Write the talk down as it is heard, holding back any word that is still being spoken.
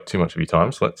Too much of your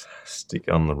time, so let's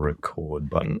stick on the record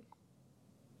button.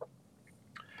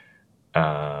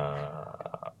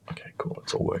 Okay, cool.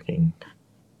 It's all working.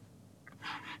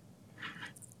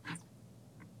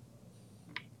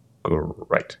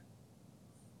 Great.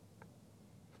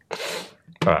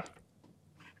 All right.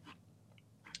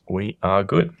 We are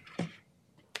good. All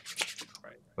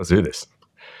right, let's do this.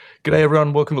 G'day,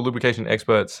 everyone. Welcome to Lubrication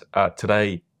Experts.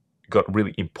 Today, got a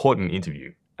really important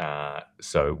interview.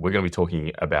 So we're going to be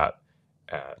talking about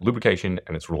lubrication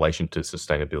and its relation to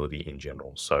sustainability in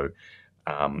general. So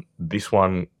this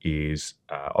one is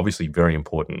obviously very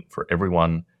important for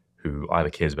everyone who either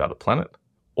cares about the planet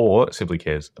or simply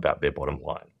cares about their bottom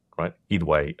line, right? Either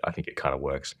way, I think it kind of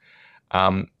works.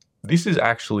 This is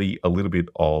actually a little bit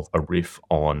of a riff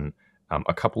on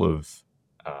a couple of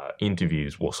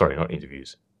interviews. Well, sorry, not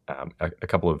interviews. A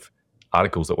couple of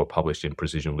articles that were published in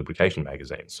Precision Lubrication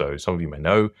magazine. So some of you may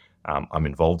know I'm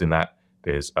involved in that.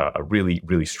 There's a really,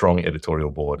 really strong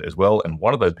editorial board as well. And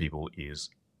one of those people is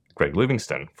Greg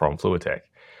Livingstone from Fluitec.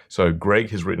 So Greg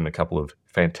has written a couple of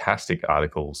fantastic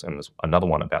articles, and there's another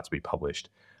one about to be published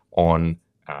on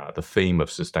the theme of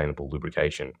sustainable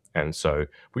lubrication. And so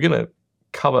we're going to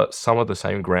cover some of the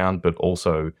same ground, but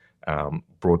also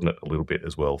broaden it a little bit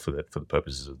as well for the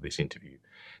purposes of this interview.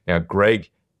 Now, Greg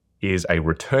is a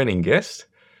returning guest,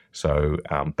 so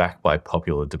back by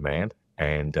popular demand.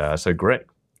 And so, Greg,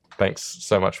 thanks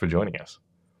so much for joining us.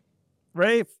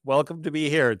 Rafe, welcome to be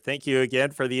here. Thank you again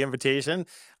for the invitation.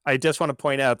 I just want to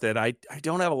point out that I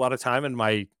don't have a lot of time in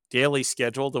my daily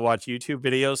schedule to watch YouTube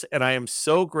videos, and I am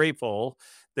so grateful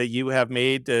that you have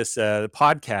made this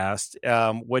podcast,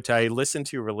 which I listen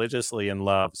to religiously and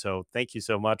love. So thank you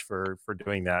so much for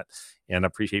doing that, and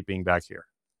appreciate being back here.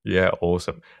 Yeah,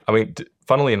 awesome. I mean,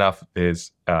 funnily enough,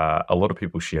 there's a lot of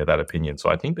people share that opinion. So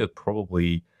I think there's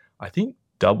probably,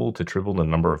 double to triple the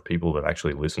number of people that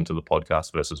actually listen to the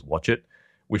podcast versus watch it,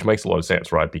 which makes a lot of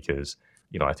sense, right? Because,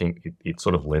 I think it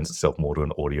sort of lends itself more to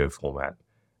an audio format.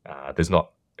 There's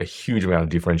not a huge amount of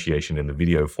differentiation in the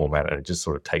video format, and it just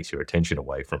sort of takes your attention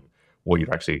away from what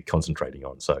you're actually concentrating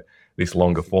on. So this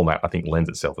longer format, I think, lends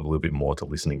itself a little bit more to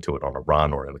listening to it on a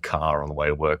run or in the car or on the way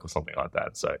to work or something like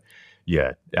that. So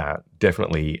yeah,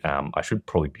 definitely. I should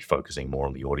probably be focusing more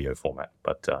on the audio format,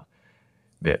 but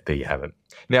there you have it.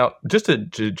 Now, just to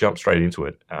jump straight into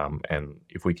it, and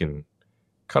if we can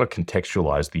kind of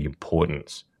contextualize the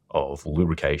importance of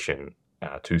lubrication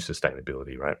to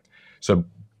sustainability, right? So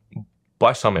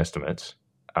by some estimates,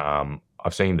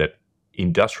 I've seen that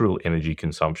industrial energy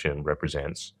consumption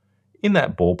represents in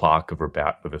that ballpark of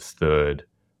about a third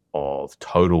of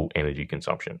total energy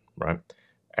consumption, right?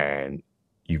 And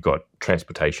you've got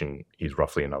transportation is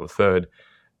roughly another third.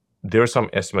 There are some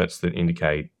estimates that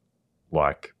indicate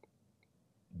like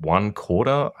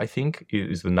 1/4, I think,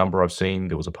 is the number I've seen.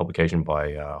 There was a publication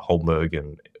by Holmberg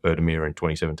and Erdemir in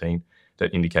 2017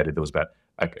 that indicated there was about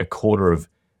a quarter of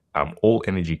all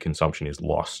energy consumption is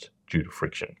lost due to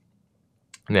friction.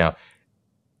 Now,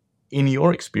 in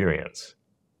your experience,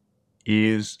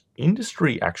 is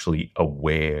industry actually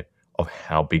aware of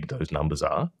how big those numbers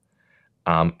are?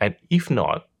 And if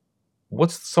not,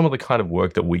 what's some of the kind of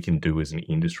work that we can do as an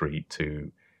industry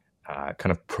to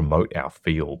kind of promote our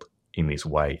field in this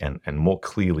way and more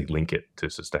clearly link it to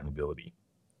sustainability?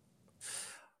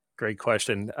 Great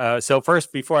question. So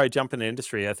first, before I jump into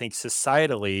industry, I think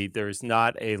societally there's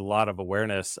not a lot of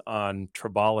awareness on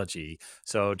tribology.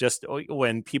 So just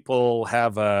when people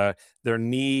have their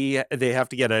knee, they have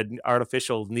to get an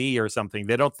artificial knee or something.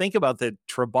 They don't think about the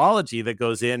tribology that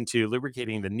goes into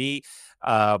lubricating the knee.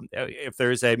 If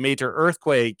there's a major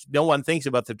earthquake, no one thinks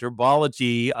about the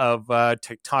tribology of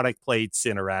tectonic plates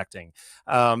interacting.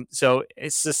 So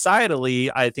societally,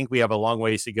 I think we have a long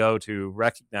ways to go to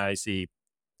recognize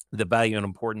the value and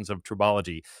importance of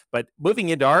tribology. But moving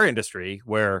into our industry,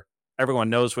 where everyone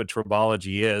knows what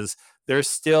tribology is, there's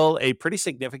still a pretty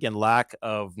significant lack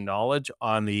of knowledge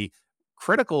on the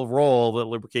critical role that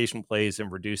lubrication plays in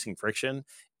reducing friction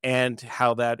and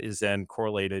how that is then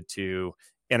correlated to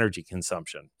energy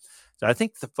consumption. So I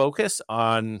think the focus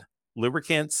on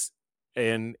lubricants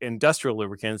and industrial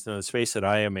lubricants in the space that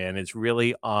I am in is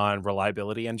really on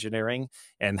reliability engineering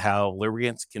and how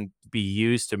lubricants can be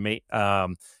used to make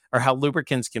or how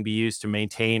lubricants can be used to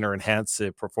maintain or enhance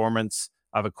the performance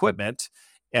of equipment.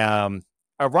 Um,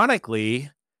 Ironically,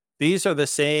 these are the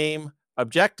same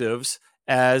objectives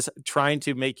as trying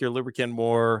to make your lubricant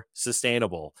more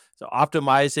sustainable. So,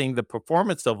 optimizing the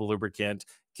performance of a lubricant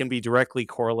can be directly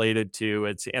correlated to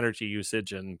its energy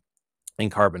usage and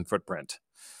carbon footprint.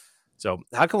 So,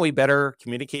 how can we better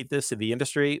communicate this to the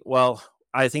industry? Well,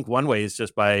 I think one way is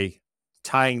just by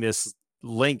tying this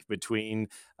link between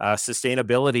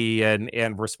sustainability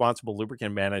and responsible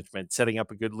lubricant management, setting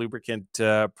up a good lubricant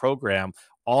program.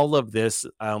 All of this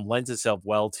lends itself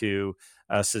well to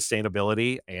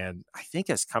sustainability. And I think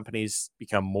as companies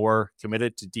become more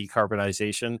committed to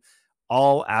decarbonization,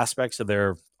 all aspects of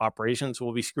their operations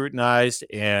will be scrutinized,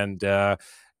 and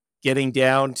getting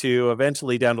down to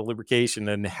eventually down to lubrication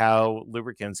and how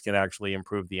lubricants can actually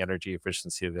improve the energy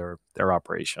efficiency of their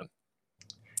operation.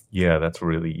 Yeah, that's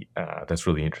really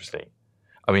interesting.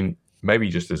 I mean, maybe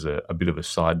just as a bit of a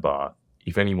sidebar,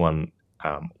 if anyone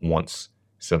wants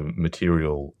some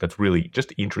material that's really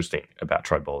just interesting about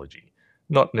tribology,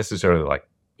 not necessarily like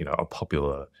a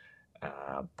popular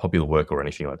work or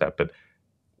anything like that, but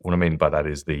what I mean by that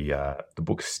is the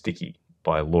book Sticky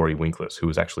by Laurie Winkler, who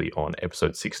was actually on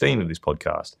episode 16 of this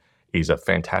podcast, is a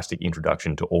fantastic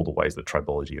introduction to all the ways that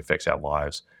tribology affects our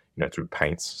lives. Through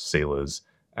paints, sealers,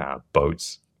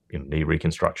 boats, knee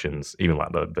reconstructions, even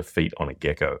like the feet on a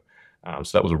gecko.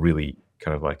 So that was a really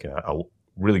kind of like a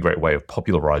really great way of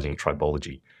popularizing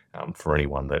tribology for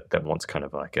anyone that wants kind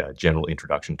of like a general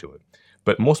introduction to it.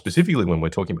 But more specifically, when we're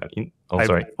talking about, I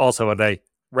sorry, also, when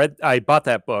I bought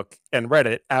that book and read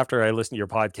it after I listened to your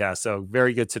podcast. So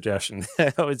very good suggestion.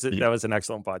 That was an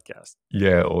excellent podcast.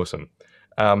 yeah, awesome.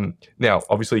 Now,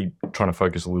 obviously, trying to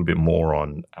focus a little bit more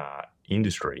on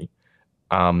industry,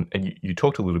 and you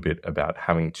talked a little bit about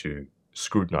having to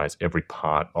scrutinize every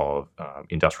part of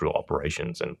industrial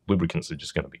operations, and lubricants are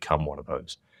just going to become one of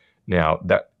those. Now,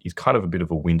 that is kind of a bit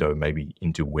of a window maybe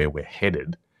into where we're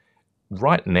headed.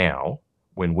 Right now,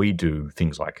 when we do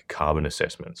things like carbon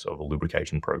assessments of a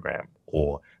lubrication program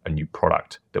or a new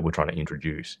product that we're trying to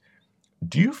introduce,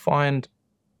 do you find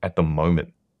at the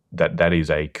moment that that is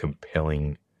a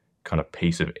compelling kind of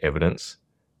piece of evidence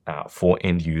for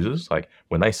end users? Like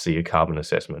when they see a carbon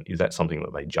assessment, is that something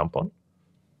that they jump on?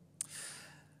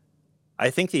 I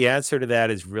think the answer to that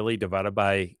is really divided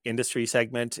by industry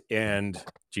segment and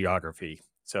geography.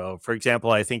 So, for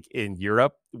example, I think in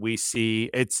Europe we see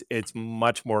it's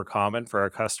much more common for our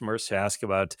customers to ask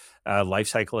about life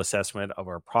cycle assessment of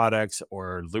our products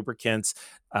or lubricants.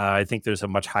 I think there's a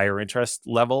much higher interest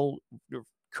level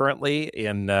currently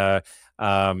in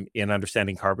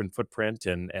understanding carbon footprint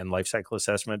and life cycle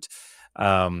assessment.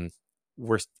 Um,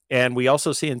 and we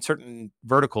also see in certain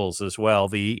verticals as well,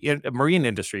 marine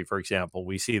industry, for example,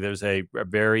 we see there's a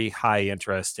very high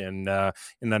interest in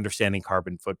understanding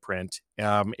carbon footprint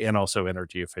and also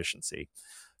energy efficiency.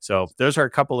 So those are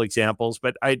a couple examples,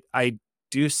 but I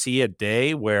do see a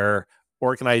day where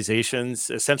organizations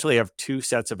essentially have two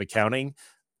sets of accounting: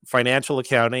 financial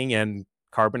accounting and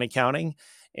carbon accounting.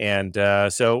 And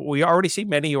so we already see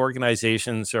many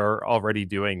organizations are already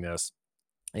doing this.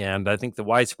 And I think the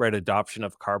widespread adoption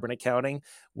of carbon accounting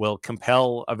will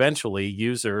compel eventually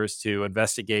users to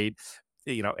investigate,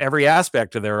 every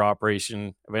aspect of their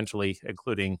operation, eventually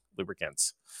including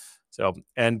lubricants. So,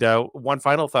 and one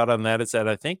final thought on that is that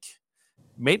I think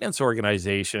maintenance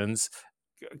organizations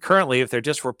currently, if they're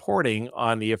just reporting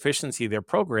on the efficiency of their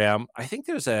program, I think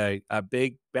there's a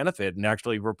big benefit in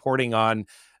actually reporting on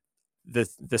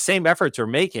the same efforts are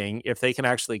making if they can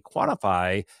actually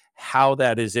quantify how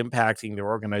that is impacting their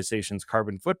organization's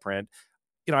carbon footprint.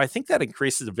 I think that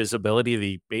increases the visibility of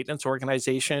the maintenance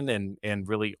organization and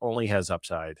really only has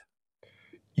upside.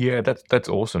 Yeah, that's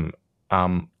awesome.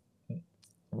 Um,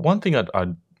 One thing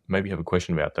I'd maybe have a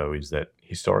question about though is that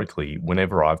historically,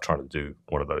 whenever I've tried to do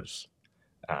one of those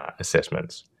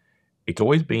assessments, it's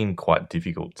always been quite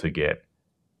difficult to get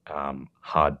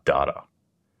hard data,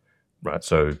 right?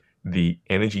 So the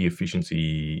energy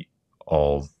efficiency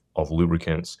of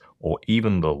lubricants, or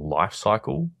even the life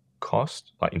cycle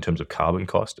cost, like in terms of carbon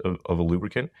cost of a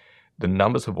lubricant, the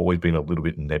numbers have always been a little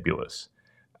bit nebulous.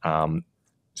 Um,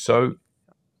 so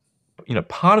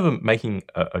part of making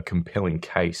a compelling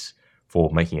case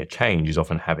for making a change is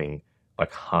often having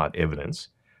like hard evidence,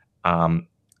 um,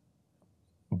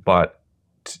 but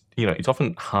it's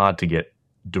often hard to get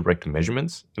direct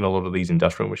measurements in a lot of these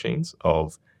industrial machines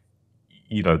of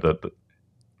the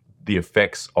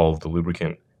effects of the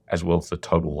lubricant as well as the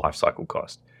total life cycle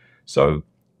cost. So,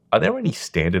 are there any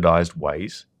standardized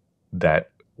ways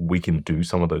that we can do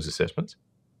some of those assessments?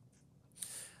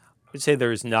 I'd say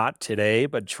there is not today,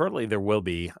 but shortly there will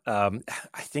be. I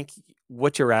think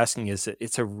what you're asking is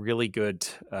it's a really good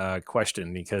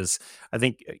question, because I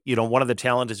think one of the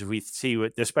challenges we see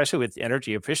with, especially with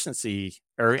energy efficiency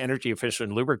or energy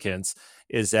efficient lubricants,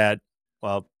 is that,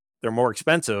 well, they're more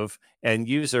expensive and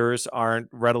users aren't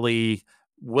readily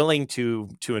willing to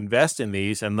invest in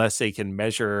these unless they can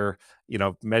measure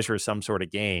some sort of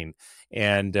gain.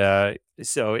 And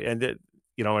so and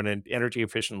an energy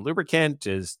efficient lubricant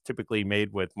is typically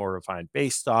made with more refined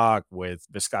base stock, with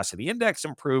viscosity index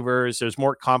improvers. There's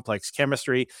more complex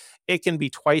chemistry. It can be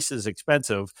twice as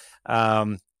expensive,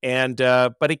 and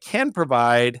but it can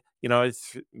provide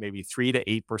maybe 3 to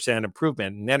 8%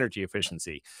 improvement in energy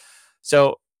efficiency.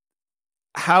 So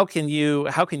how can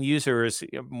users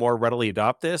more readily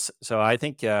adopt this? So I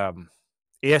think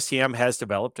ASTM has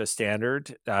developed a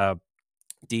standard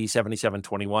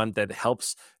D7721 that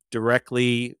helps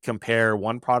directly compare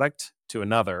one product to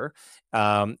another,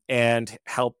 and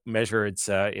help measure its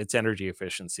energy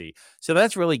efficiency. So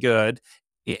that's really good.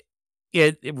 It,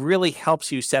 it really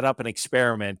helps you set up an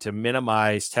experiment to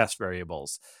minimize test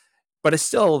variables, but it's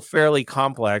still fairly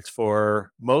complex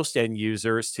for most end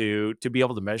users to be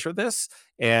able to measure this.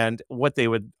 And what they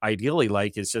would ideally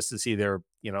like is just to see their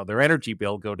energy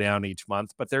bill go down each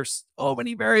month. But there's so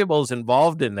many variables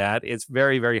involved in that; it's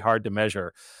very, very hard to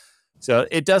measure. So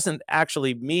it doesn't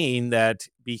actually mean that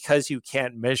because you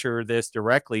can't measure this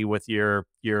directly with your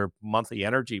monthly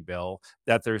energy bill,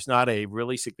 that there's not a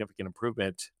really significant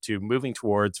improvement to moving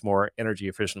towards more energy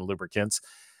efficient lubricants.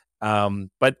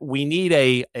 But we need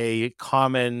a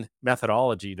common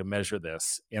methodology to measure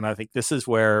this, and I think this is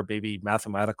where maybe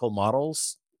mathematical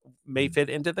models may Mm. fit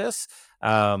into this.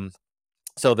 Um,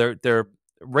 so there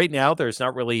right now there's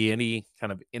not really any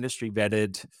kind of industry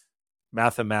vetted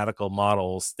mathematical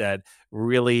models that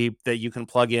you can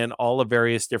plug in all the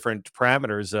various different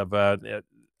parameters of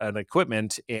an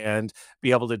equipment and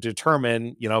be able to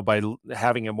determine, by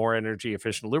having a more energy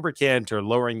efficient lubricant or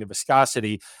lowering the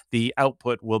viscosity, the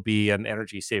output will be an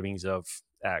energy savings of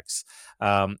X.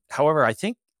 However, I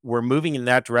think we're moving in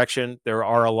that direction. There's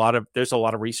a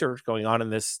lot of research going on in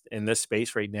this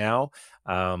space right now.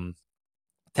 Um,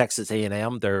 Texas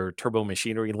A&M, their turbo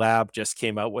machinery lab, just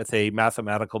came out with a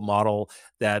mathematical model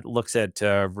that looks at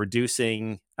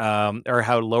reducing or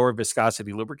how lower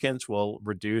viscosity lubricants will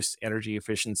reduce energy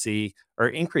efficiency or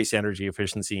increase energy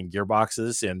efficiency in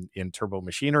gearboxes in turbo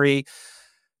machinery.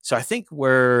 So I think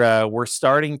we're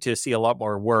starting to see a lot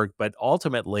more work, but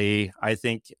ultimately, I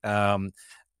think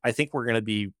we're going to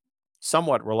be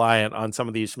somewhat reliant on some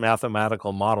of these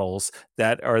mathematical models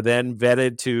that are then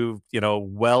vetted to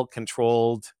well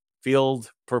controlled field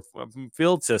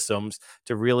systems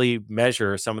to really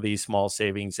measure some of these small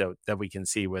savings that we can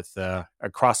see with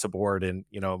across the board in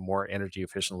more energy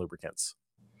efficient lubricants.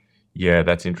 Yeah,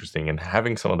 that's interesting. And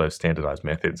having some of those standardized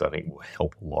methods, I think, will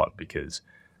help a lot because,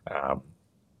 um,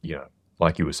 you know,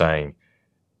 like you were saying,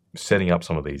 setting up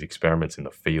some of these experiments in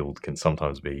the field can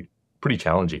sometimes be pretty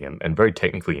challenging and very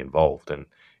technically involved. And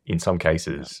in some Yeah.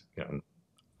 cases,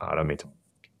 I don't mean to,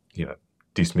 you know,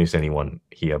 dismiss anyone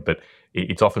here, but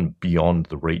it's often beyond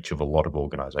the reach of a lot of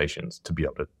organizations to be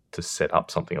able to set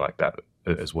up something like that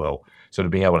as well. So to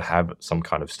be able to have some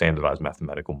kind of standardized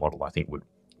mathematical model, I think would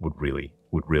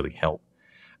really help.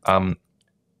 Um,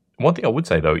 One thing I would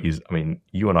say though is, I mean,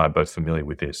 you and I are both familiar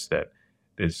with this, that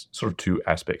there's sort of two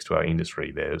aspects to our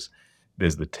industry. There's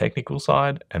the technical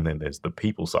side and then there's the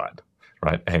people side,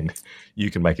 right? And you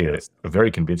can make a, Yes. a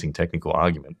very convincing technical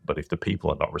argument, but if the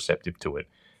people are not receptive to it,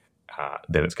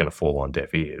 then it's going to fall on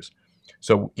deaf ears.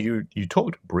 So you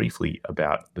talked briefly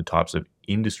about the types of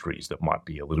industries that might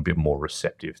be a little bit more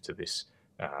receptive to this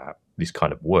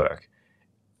kind of work.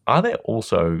 Are there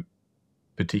also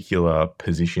particular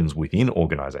positions within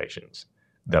organizations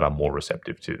that are more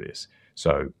receptive to this?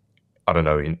 So I don't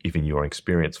know if in your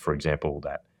experience, for example,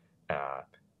 that uh,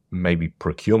 maybe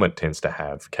procurement tends to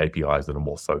have KPIs that are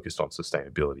more focused on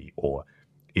sustainability, or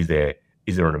is there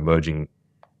an emerging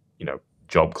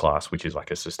job class which is like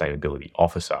a sustainability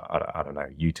officer? I don't know.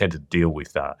 You tend to deal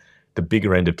with the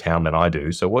bigger end of town than I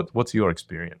do. So what's your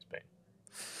experience been?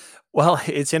 Well,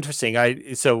 it's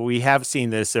interesting. So we have seen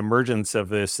this emergence of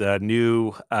this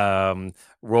new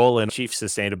role in chief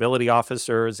sustainability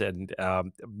officers, and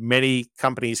many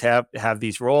companies have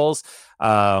these roles.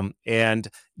 And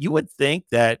you would think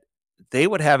that they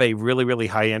would have a really, really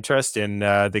high interest in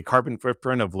the carbon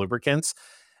footprint of lubricants,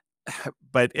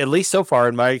 but at least so far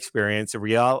in my experience, the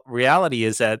reality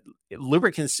is that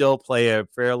lubricants still play a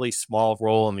fairly small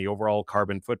role in the overall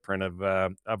carbon footprint of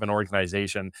an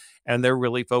organization, and they're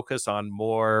really focused on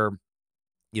more,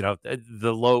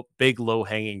 the low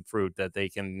hanging fruit that they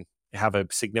can have a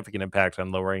significant impact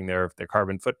on lowering their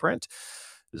carbon footprint.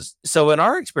 So in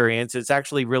our experience, it's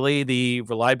actually really the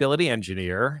reliability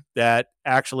engineer that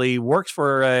actually works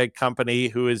for a company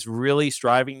who is really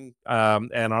striving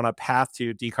and on a path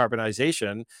to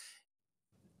decarbonization,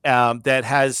 that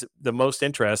has the most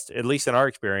interest, at least in our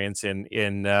experience, in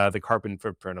the carbon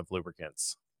footprint of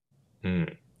lubricants. Hmm,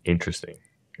 interesting.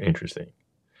 Interesting.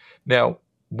 Now,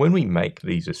 when we make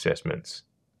these assessments,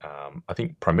 I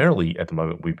think primarily at the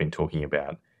moment we've been talking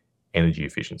about energy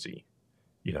efficiency.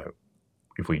 You know,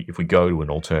 if we go to an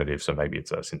alternative, so maybe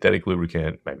it's a synthetic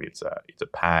lubricant, maybe it's a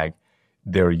PAG,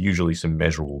 there are usually some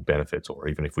measurable benefits, or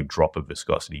even if we drop a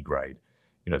viscosity grade,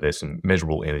 there's some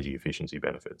measurable energy efficiency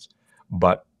benefits.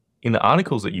 But in the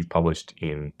articles that you've published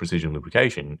in Precision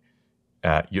Lubrication,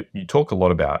 you talk a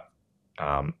lot about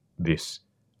this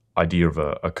idea of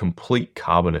a complete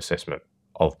carbon assessment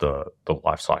of the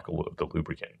life cycle of the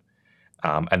lubricant.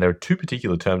 And there are two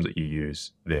particular terms that you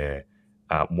use there,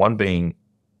 one being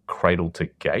cradle to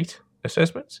gate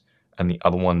assessments, and the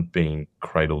other one being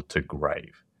cradle to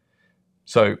grave.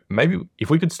 So maybe if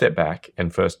we could step back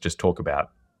and first just talk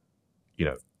about,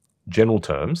 general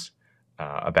terms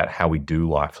about how we do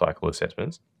life cycle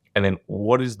assessments, and then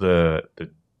what is the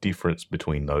difference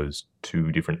between those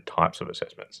two different types of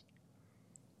assessments?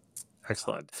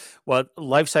 Excellent. Well,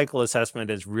 life cycle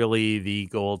assessment is really the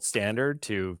gold standard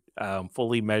to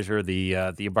fully measure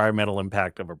the environmental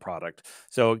impact of a product.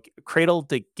 So, cradle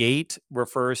to gate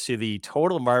refers to the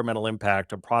total environmental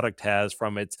impact a product has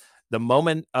from the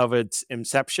moment of its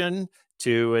inception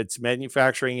to its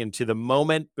manufacturing and to the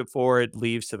moment before it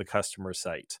leaves to the customer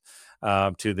site,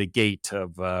 to the gate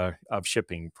of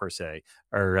shipping per se.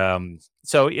 Or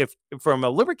so, if from a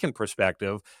lubricant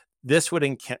perspective, this would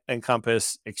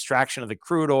encompass extraction of the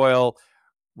crude oil,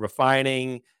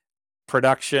 refining,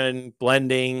 production,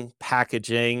 blending,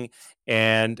 packaging,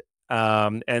 and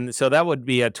so that would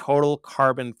be a total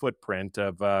carbon footprint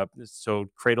of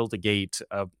so cradle to gate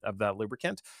of that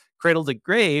lubricant. Cradle to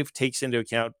grave takes into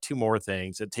account two more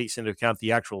things. It takes into account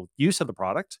the actual use of the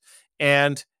product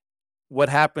and what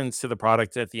happens to the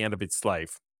product at the end of its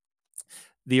life.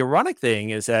 The ironic thing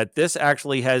is that this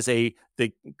actually has the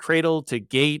cradle to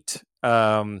gate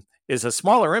is a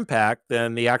smaller impact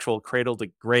than the actual cradle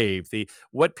to grave. The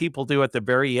What people do at the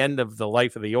very end of the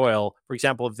life of the oil, for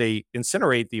example, if they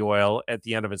incinerate the oil at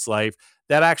the end of its life,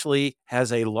 that actually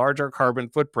has a larger carbon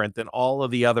footprint than all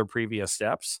of the other previous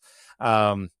steps.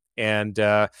 And and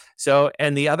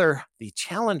the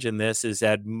challenge in this is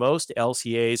that most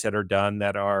LCAs that are done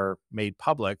that are made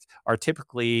public are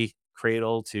typically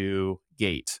cradle to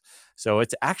gate. So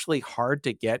it's actually hard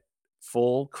to get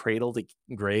full cradle to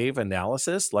grave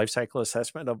analysis, life cycle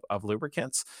assessment of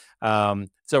lubricants.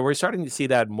 So we're starting to see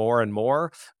that more and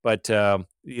more. But the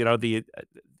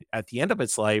at the end of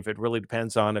its life, it really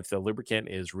depends on if the lubricant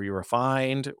is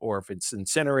re-refined or if it's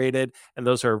incinerated, and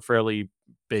those are fairly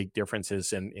big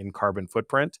differences in carbon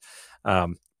footprint.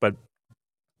 But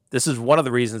this is one of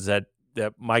the reasons that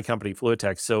my company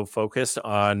Fluitec is so focused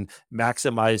on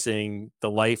maximizing the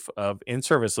life of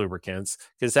in-service lubricants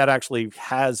because that actually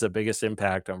has the biggest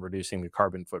impact on reducing the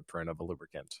carbon footprint of a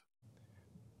lubricant.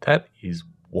 That is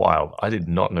wild. I did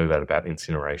not know that about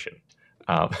incineration.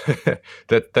 Um,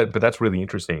 but that's really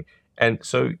interesting. And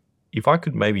so, if I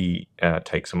could maybe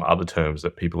take some other terms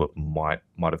that people might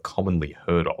have commonly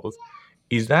heard of,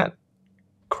 is that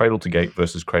cradle to gate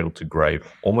versus cradle to grave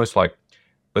almost like,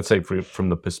 let's say, from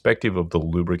the perspective of the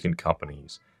lubricant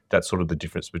companies, that's sort of the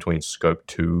difference between scope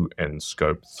 2 and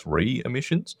scope 3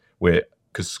 emissions, where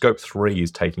because scope 3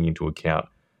 is taking into account,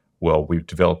 well, we've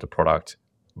developed a product,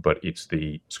 but it's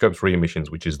the scope 3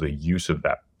 emissions, which is the use of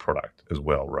that product as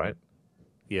well, right?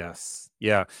 Yes.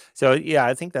 Yeah. So yeah,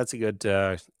 I think that's a good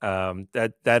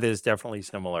that is definitely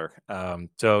similar. One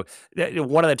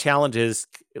of the challenges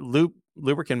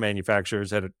lubricant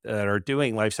manufacturers that are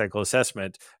doing life cycle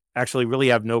assessment actually really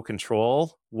have no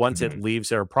control once it Mhm. leaves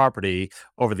their property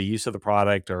over the use of the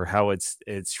product or how it's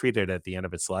treated at the end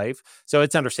of its life. So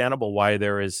it's understandable why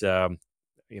there is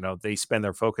they spend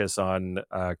their focus on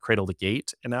cradle to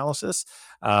gate analysis.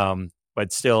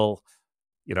 But still,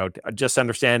 just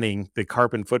understanding the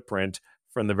carbon footprint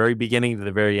from the very beginning to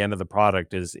the very end of the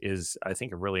product is I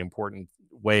think a really important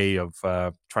way of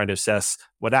trying to assess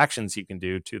what actions you can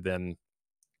do to then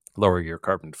lower your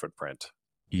carbon footprint.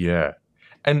 Yeah.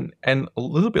 And a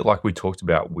little bit like we talked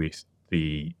about with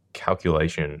the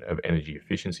calculation of energy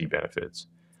efficiency benefits,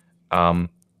 um,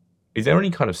 is there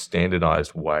any kind of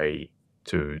standardized way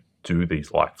to do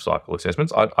these life cycle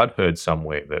assessments? I'd heard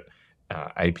somewhere that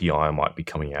API might be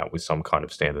coming out with some kind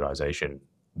of standardization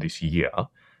this year.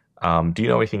 Do you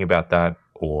know anything about that,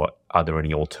 or are there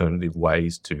any alternative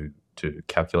ways to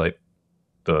calculate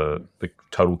the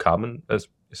total carbon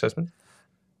assessment?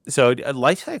 So a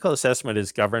life cycle assessment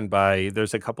is governed by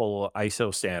there's a couple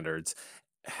ISO standards.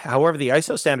 However, the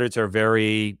ISO standards are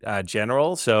very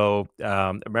general. So,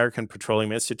 American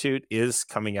Petroleum Institute is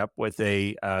coming up with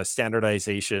a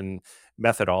standardization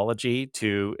methodology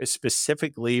to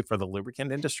specifically for the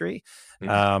lubricant industry.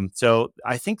 Mm. So,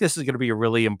 I think this is going to be a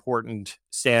really important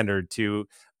standard to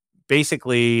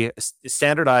basically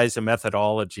standardize a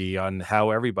methodology on how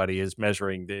everybody is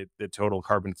measuring the total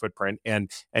carbon footprint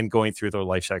and going through their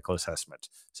life cycle assessment.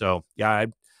 So yeah,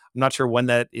 I'm not sure when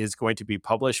that is going to be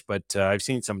published, but I've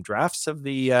seen some drafts of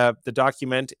the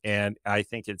document, and I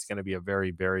think it's going to be a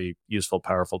very, very useful,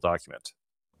 powerful document.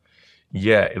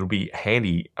 Yeah, it'll be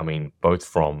handy. I mean, both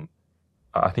from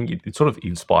I think it sort of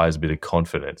inspires a bit of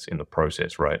confidence in the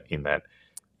process, right? In that,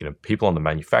 people on the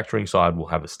manufacturing side will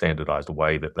have a standardized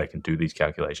way that they can do these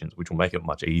calculations, which will make it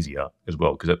much easier as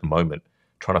well. Because at the moment,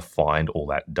 trying to find all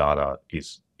that data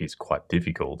is quite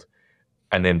difficult.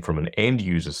 And then from an end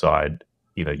user side,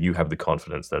 you have the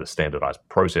confidence that a standardized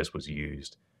process was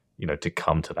used, to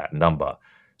come to that number.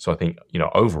 So I think,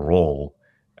 overall,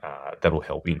 that'll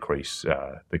help increase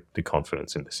the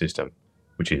confidence in the system,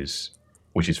 which is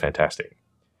fantastic.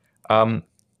 Um,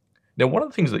 Now, one of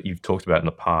the things that you've talked about in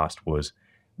the past was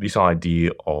this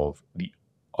idea of the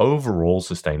overall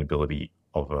sustainability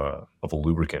of a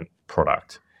lubricant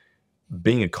product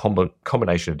being a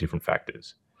combination of different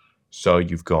factors. So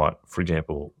you've got, for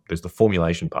example, there's the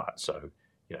formulation part. So,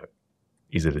 you know,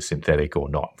 is it a synthetic or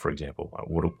not? For example,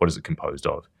 what is it composed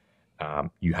of?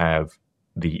 You have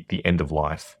the end of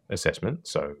life assessment.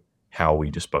 So how are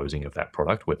we disposing of that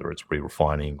product, whether it's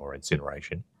re-refining or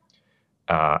incineration?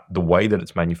 The way that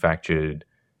it's manufactured,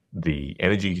 the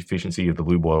energy efficiency of the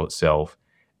lube oil itself.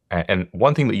 And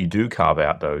one thing that you do carve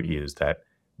out, though, is that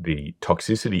the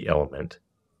toxicity element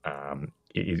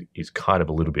is kind of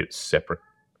a little bit separate,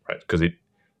 right? Because it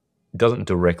doesn't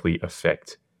directly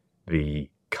affect the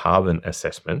carbon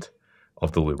assessment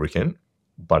of the lubricant,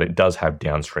 but it does have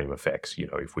downstream effects.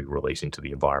 If we release into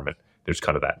the environment, there's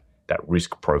kind of that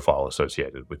risk profile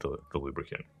associated with the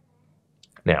lubricant.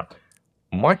 Now,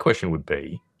 my question would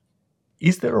be,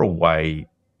 is there a way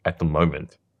at the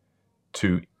moment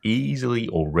to easily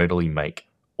or readily make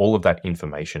all of that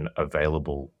information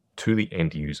available to the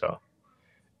end user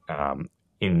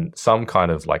in some kind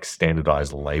of like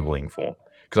standardized labeling form?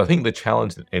 Because I think the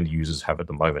challenge that end users have at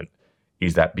the moment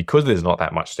is that because there's not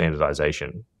that much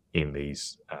standardization in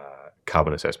these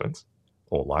carbon assessments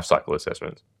or life cycle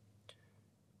assessments,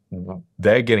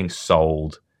 they're getting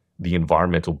sold the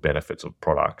environmental benefits of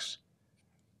products,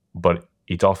 but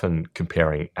it's often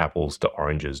comparing apples to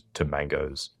oranges to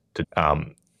mangoes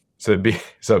so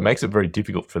it makes it very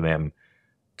difficult for them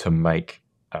to make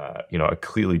a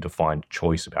clearly defined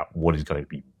choice about what is going to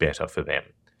be better for them.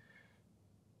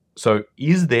 So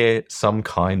is there some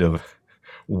kind of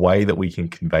way that we can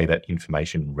convey that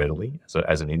information readily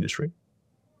as an industry?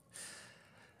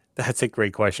 That's a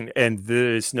great question, and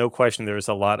there's no question there's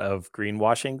a lot of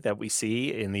greenwashing that we see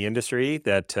in the industry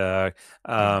that,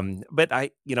 Mm. but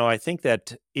I think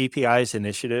that API's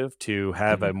initiative to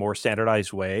have Mhm. a more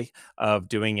standardized way of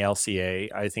doing LCA,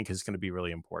 I think is gonna be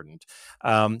really important.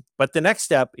 But the next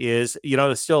step is,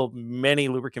 there's still many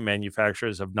lubricant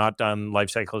manufacturers have not done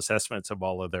life cycle assessments of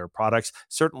all of their products.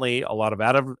 Certainly, a lot of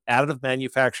additive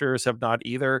manufacturers have not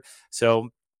either.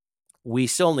 So we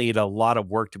still need a lot of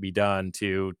work to be done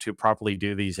to properly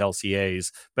do these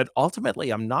LCAs. But ultimately,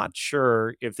 I'm not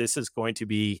sure if this is going to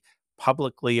be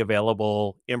publicly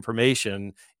available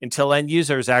information until end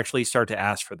users actually start to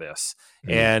ask for this.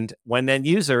 Mm. And when end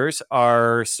users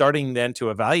are starting then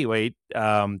to evaluate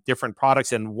different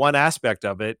products, and one aspect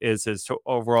of it is its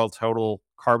overall total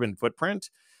carbon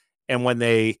footprint. And when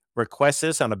they request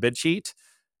this on a bid sheet,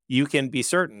 you can be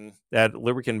certain that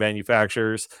lubricant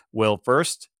manufacturers will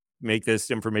first make this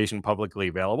information publicly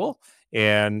available.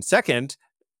 And second,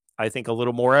 I think a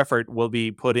little more effort will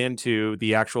be put into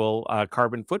the actual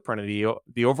carbon footprint of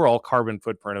the overall carbon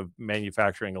footprint of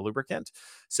manufacturing a lubricant.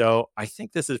 So I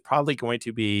think this is probably going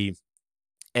to be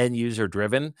end user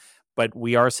driven, but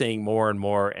we are seeing more and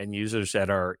more end users that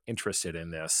are interested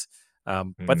in this.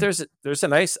 But Mm. there's a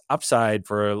nice upside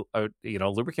for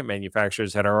lubricant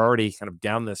manufacturers that are already kind of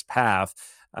down this path,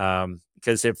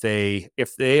 because if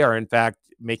they are in fact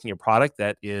making a product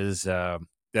that is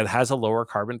that has a lower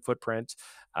carbon footprint,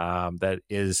 that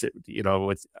is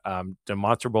with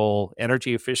demonstrable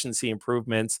energy efficiency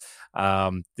improvements,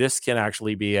 this can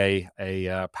actually be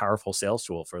a powerful sales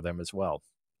tool for them as well.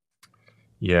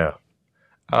 Yeah.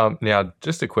 Now,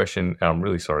 just a question. I'm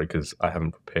really sorry because I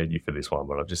haven't prepared you for this one,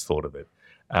 but I've just thought of it.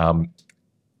 Um,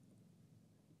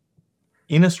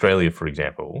 in Australia, for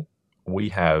example, we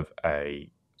have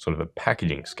a sort of a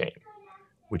packaging scheme,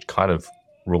 which kind of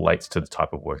relates to the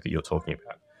type of work that you're talking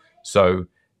about. So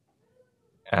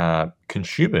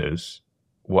consumers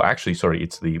well, actually, sorry,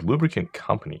 it's the lubricant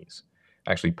companies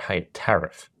actually pay a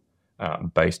tariff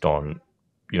based on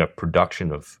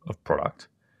production of product.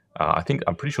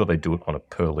 I'm pretty sure they do it on a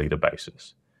per liter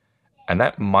basis, and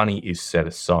that money is set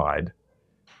aside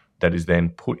that is then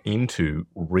put into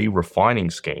re-refining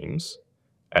schemes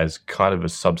as kind of a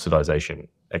subsidization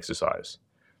exercise.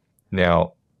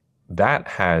 Now, that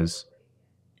has,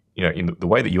 in the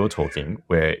way that you're talking,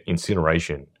 where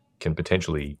incineration can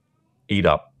potentially eat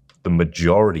up the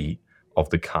majority of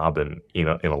the carbon in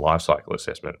a life cycle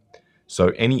assessment. So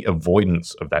any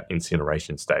avoidance of that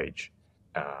incineration stage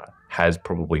has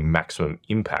probably maximum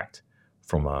impact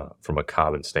from a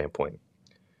carbon standpoint.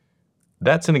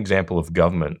 That's an example of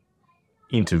government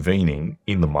intervening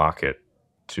in the market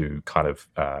to kind of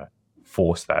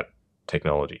force that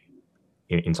technology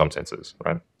in some senses,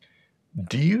 right?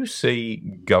 Do you see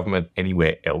government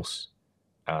anywhere else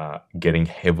getting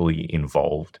heavily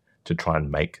involved to try and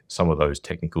make some of those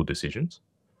technical decisions?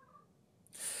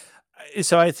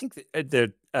 So I think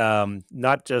that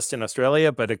not just in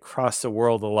Australia, but across the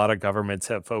world, a lot of governments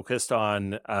have focused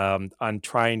on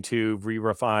trying to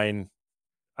re-refine,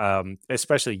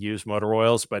 especially used motor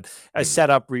oils, but Mm. set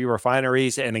up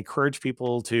re-refineries and encourage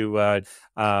people to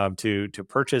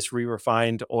purchase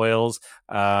re-refined oils.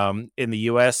 In the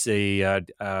U.S., the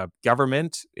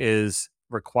government is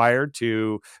required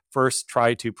to first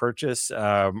try to purchase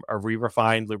a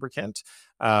re-refined lubricant.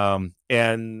 And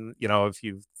if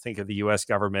you think of the U.S.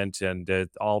 government and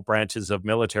all branches of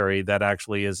military, that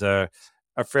actually is a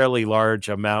fairly large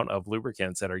amount of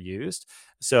lubricants that are used.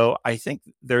 So I think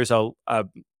there's a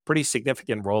pretty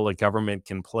significant role that government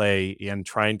can play in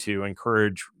trying to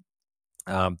encourage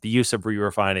the use of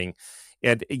re-refining.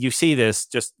 And you see this,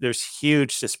 just there's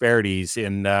huge disparities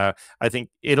in, I think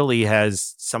Italy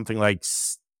has something like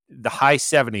the high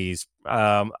 70s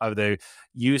of the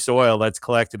used oil that's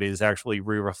collected is actually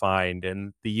re-refined.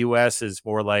 And the US is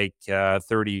more like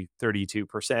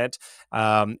 32%.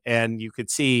 And you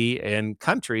could see in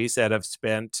countries that have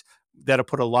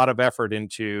put a lot of effort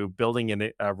into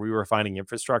building a re-refining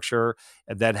infrastructure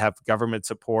and that have government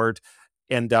support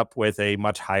end up with a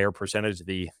much higher percentage of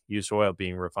the used oil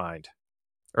being refined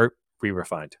or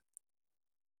re-refined.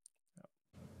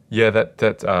 Yeah,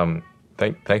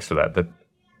 thanks for that.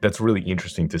 That's really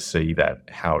interesting to see that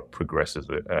how it progresses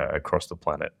across the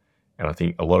planet, and I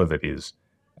think a lot of it is,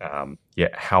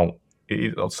 how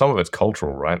some of it's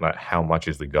cultural, right? Like how much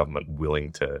is the government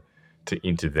willing to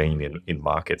intervene in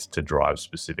markets to drive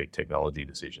specific technology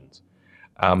decisions?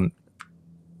 Um,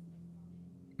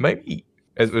 Maybe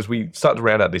as we start to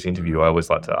round out this interview, I always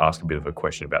like to ask a bit of a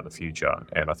question about the future,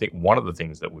 and I think one of the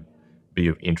things that would be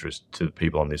of interest to the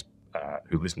people on this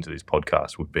who listen to this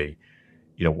podcast would be,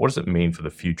 what does it mean for the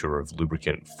future of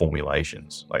lubricant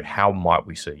formulations? Like, how might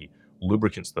we see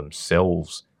lubricants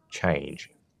themselves change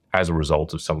as a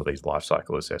result of some of these life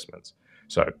cycle assessments?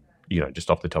 So, just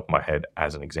off the top of my head,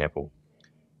 as an example,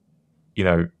 you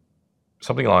know,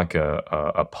 something like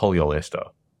a polyester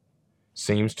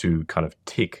seems to kind of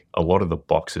tick a lot of the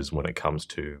boxes when it comes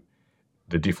to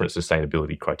the different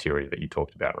sustainability criteria that you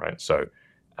talked about, right? So,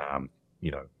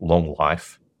 long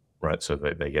life, right? So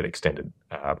they get extended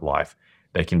life.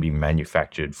 They can be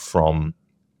manufactured from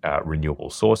renewable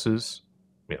sources,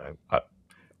 a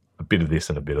bit of this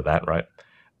and a bit of that, right?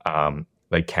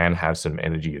 They can have some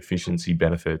energy efficiency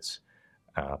benefits.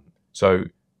 So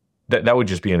that would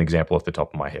just be an example off the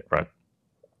top of my head, right?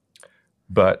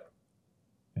 But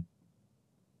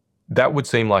that would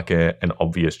seem like an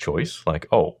obvious choice. Like,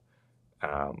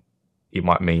 it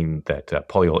might mean that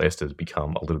polyesters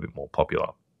become a little bit more popular.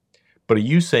 But are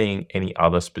you seeing any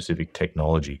other specific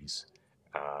technologies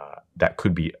that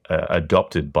could be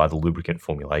adopted by the lubricant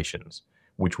formulations,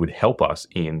 which would help us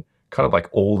in kind of like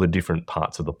all the different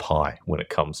parts of the pie when it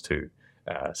comes to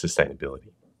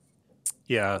sustainability?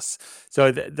 Yes.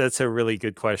 So that's a really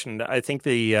good question. I think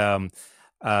the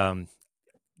um,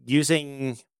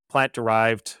 using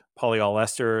plant-derived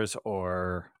polyesters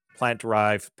or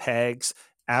plant-derived PEGs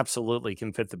absolutely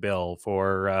can fit the bill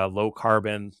for low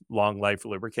carbon, long life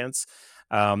lubricants.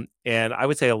 And I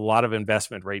would say a lot of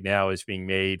investment right now is being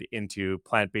made into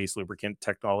plant-based lubricant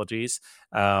technologies.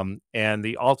 And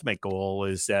the ultimate goal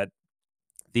is that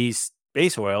these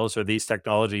base oils or these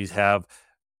technologies have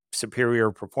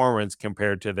superior performance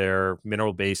compared to their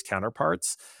mineral-based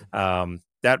counterparts.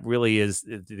 That really is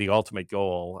the ultimate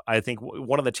goal. I think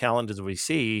one of the challenges we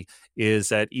see is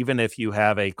that even if you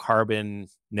have a carbon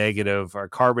negative or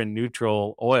carbon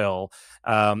neutral oil,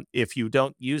 if you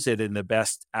don't use it in the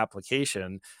best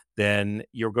application, then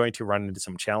you're going to run into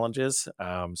some challenges.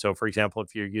 So, for example,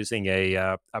 if you're using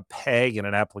a PEG in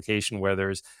an application where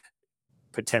there's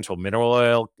potential mineral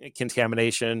oil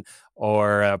contamination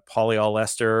or a polyol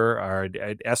ester or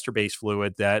an ester-based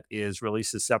fluid that is really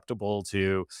susceptible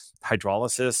to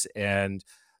hydrolysis, and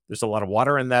there's a lot of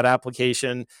water in that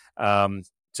application.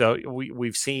 So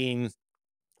we've seen,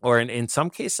 or in some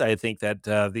cases, I think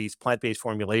that these plant-based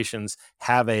formulations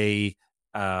have they've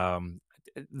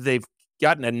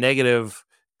gotten a negative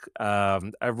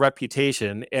a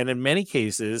reputation, and in many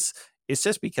cases, it's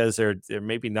just because they're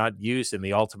maybe not used in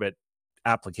the ultimate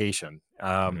application.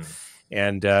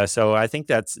 Mm, So I think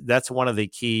that's one of the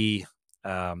key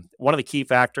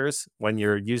factors when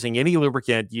you're using any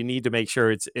lubricant. You need to make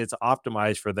sure it's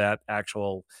optimized for that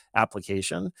actual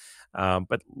application.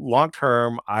 But long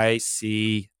term, I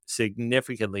see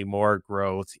significantly more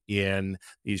growth in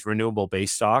these renewable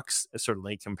base stocks,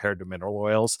 certainly compared to mineral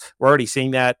oils. We're already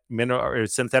seeing that mineral or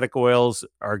synthetic oils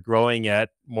are growing at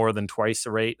more than twice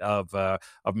the rate of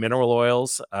mineral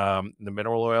oils, in the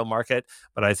mineral oil market.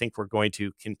 But I think we're going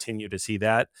to continue to see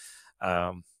that.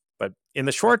 But in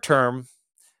the short term,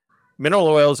 mineral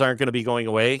oils aren't going to be going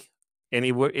away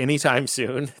anytime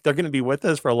soon. They're going to be with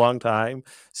us for a long time.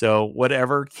 So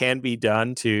whatever can be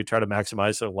done to try to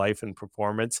maximize their life and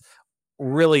performance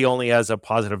really only has a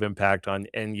positive impact on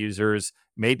end users'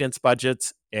 maintenance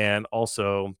budgets, and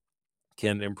also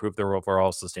can improve their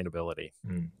overall sustainability.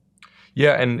 mm.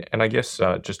 Yeah, and I guess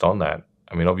just on that,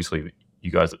 I mean, obviously, you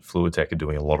guys at Fluitec are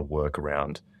doing a lot of work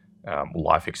around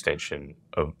life extension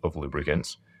of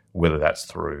lubricants, whether that's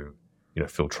through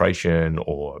filtration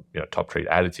or top treat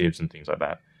additives and things like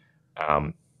that.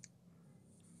 Um,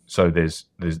 so there's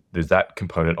that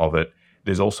component of it.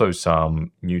 There's also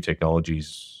some new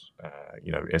technologies.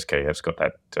 SKF's got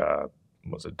that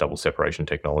was a double separation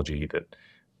technology that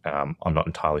I'm not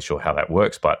entirely sure how that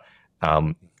works, but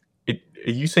um,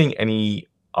 are you seeing any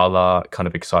other kind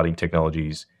of exciting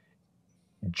technologies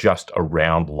just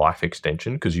around life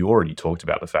extension? Because you already talked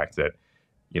about the fact that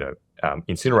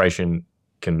incineration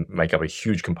can make up a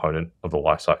huge component of the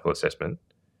life cycle assessment.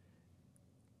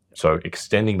 So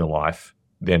extending the life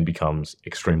then becomes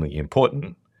extremely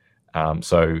important.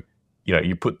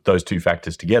 You put those two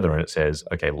factors together and it says,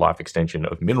 okay, life extension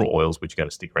of mineral oils, which are going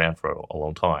to stick around for a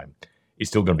long time, is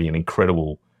still going to be an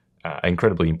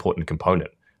incredibly important component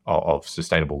of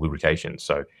sustainable lubrication.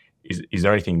 So is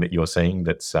there anything that you're seeing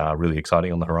that's really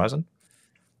exciting on the horizon?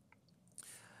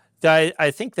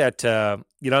 I think that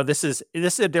this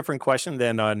is a different question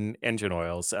than on engine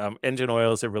oils. Engine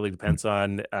oils, it really Mm, depends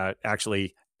on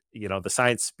actually the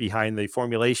science behind the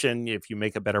formulation. If you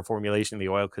make a better formulation, the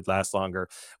oil could last longer.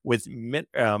 With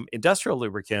industrial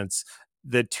lubricants,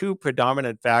 the two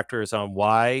predominant factors on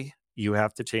why you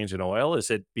have to change an oil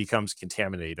is it becomes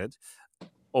contaminated,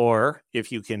 or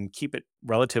if you can keep it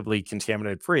relatively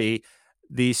contaminant free,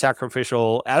 the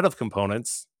sacrificial additive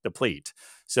components deplete.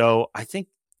 So I think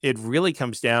it really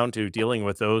comes down to dealing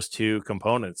with those two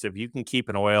components. If you can keep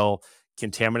an oil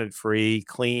contaminant free,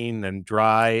 clean, and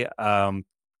dry,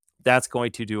 that's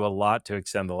going to do a lot to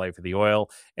extend the life of the oil.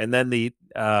 And then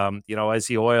as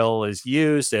the oil is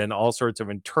used and all sorts of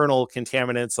internal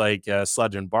contaminants like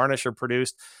sludge and varnish are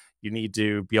produced, you need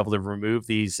to be able to remove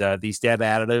these dead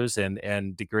additives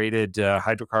and degraded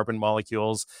hydrocarbon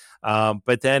molecules.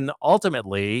 But then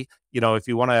ultimately, if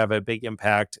you want to have a big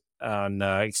impact on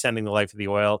extending the life of the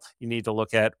oil, you need to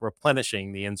look at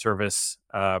replenishing the in-service,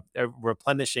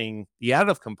 replenishing the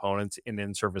additive components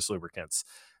in service lubricants.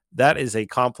 That is a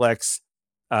complex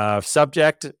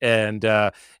subject, and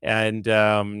we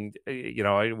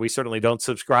certainly don't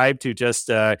subscribe to just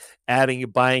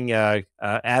buying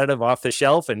additive off the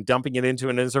shelf and dumping it into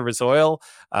an in-service oil.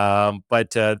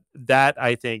 But that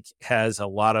I think has a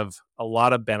lot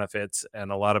of benefits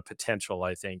and a lot of potential.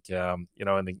 I think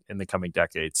in the coming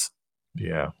decades.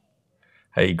 yeah.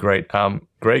 Hey, great.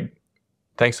 Greg,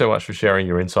 thanks so much for sharing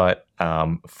your insight.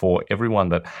 For everyone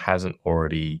that hasn't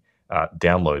already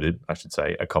downloaded, I should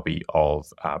say, a copy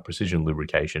of Precision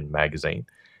Lubrication magazine,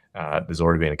 there's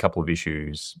already been a couple of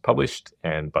issues published,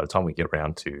 and by the time we get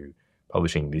around to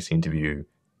publishing this interview,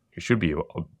 it should be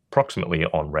approximately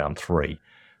on round 3.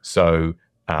 So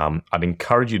I'd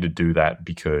encourage you to do that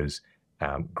because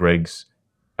Greg's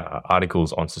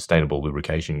articles on sustainable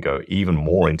lubrication go even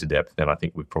more into depth than I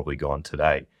think we've probably gone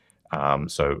today.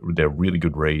 So they're really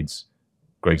good reads.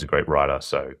 Greg's a great writer,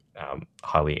 so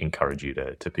highly encourage you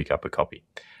to pick up a copy.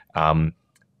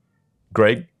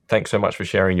 Greg, thanks so much for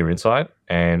sharing your insight,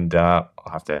 and I'll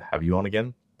have to have you on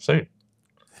again soon.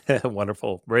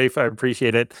 Wonderful, Rafe. I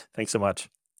appreciate it. Thanks so much.